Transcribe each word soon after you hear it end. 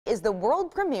is the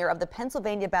world premiere of the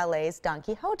Pennsylvania Ballet's Don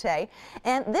Quixote,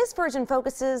 and this version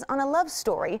focuses on a love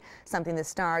story, something the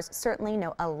stars certainly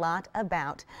know a lot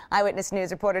about. Eyewitness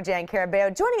News reporter Jan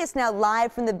Carabeo joining us now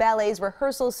live from the ballet's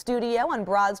rehearsal studio on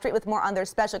Broad Street with more on their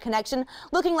special connection,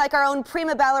 looking like our own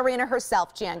prima ballerina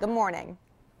herself. Jan, good morning.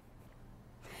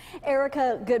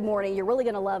 Erica, good morning. You're really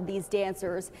going to love these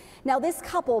dancers. Now, this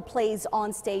couple plays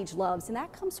on-stage loves, and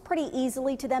that comes pretty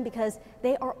easily to them because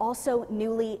they are also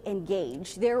newly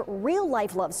engaged. Their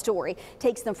real-life love story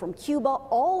takes them from Cuba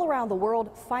all around the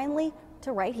world, finally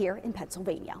to right here in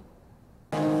Pennsylvania.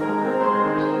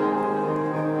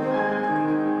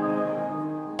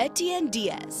 Etienne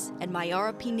Diaz and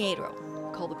Mayara Pinheiro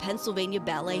call the Pennsylvania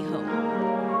Ballet home.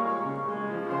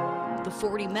 The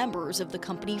 40 members of the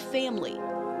company family.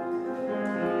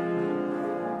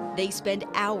 They spend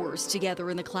hours together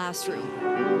in the classroom.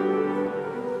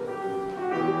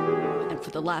 And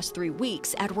for the last 3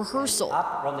 weeks at rehearsal.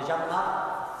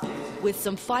 With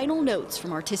some final notes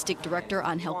from artistic director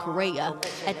Angel Correa,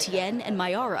 Etienne and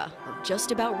Mayara are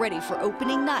just about ready for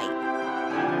opening night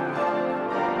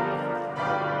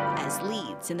as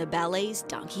leads in the ballet's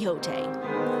Don Quixote.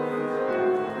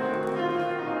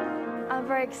 I'm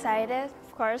very excited,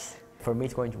 of course. For me,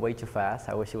 it's going way too fast.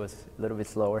 I wish it was a little bit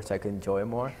slower so I could enjoy it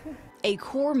more. A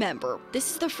core member, this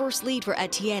is the first lead for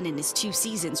Etienne in his 2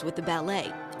 seasons with the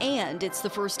ballet. And it's the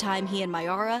first time he and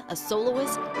Mayara, a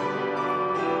soloist,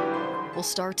 will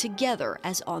star together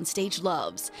as onstage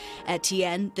loves.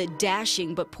 Etienne, the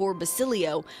dashing but poor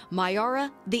Basilio. Mayara,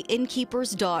 the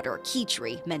innkeeper's daughter,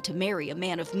 Kitri, meant to marry a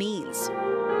man of means.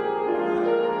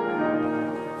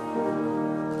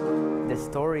 The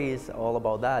story is all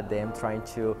about that, them trying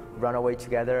to run away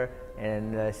together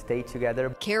and stay together.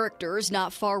 Characters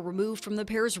not far removed from the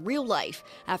pair's real life.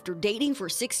 After dating for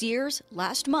 6 years,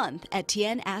 last month,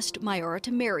 Etienne asked Mayara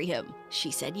to marry him.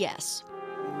 She said yes.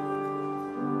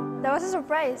 That was a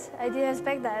surprise. I didn't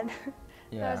expect that.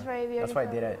 Yeah, that was very beautiful. that's why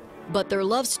I did it. But their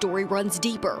love story runs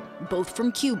deeper. Both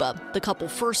from Cuba, the couple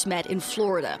first met in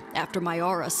Florida after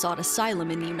Mayara sought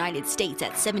asylum in the United States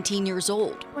at 17 years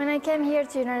old. When I came here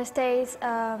to the United States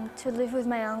to live with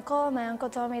my uncle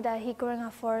told me that he couldn't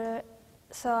afford it,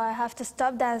 so I have to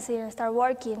stop dancing and start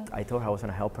working. I told her I was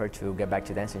going to help her to get back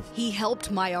to dancing. He helped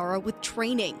Mayara with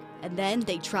training, and then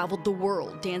they traveled the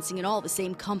world, dancing in all the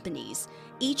same companies,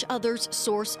 each other's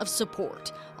source of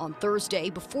support. On Thursday,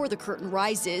 before the curtain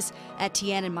rises,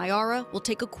 Etienne and Mayara will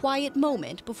take a quiet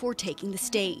moment before taking the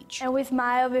stage. And we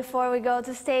smile before we go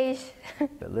to stage.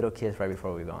 The little kiss right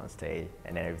before we go on stage,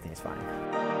 and then everything's fine.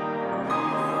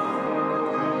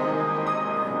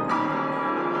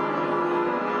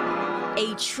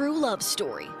 A true love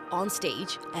story, on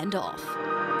stage and off.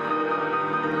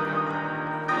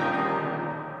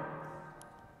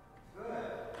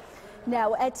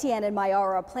 Now, Etienne and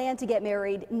Mayara plan to get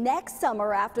married next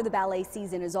summer after the ballet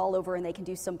season is all over and they can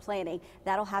do some planning.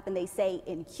 That'll happen, they say,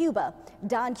 in Cuba.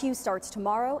 Don Q starts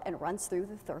tomorrow and runs through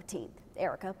the 13th.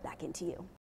 Erica, back into you.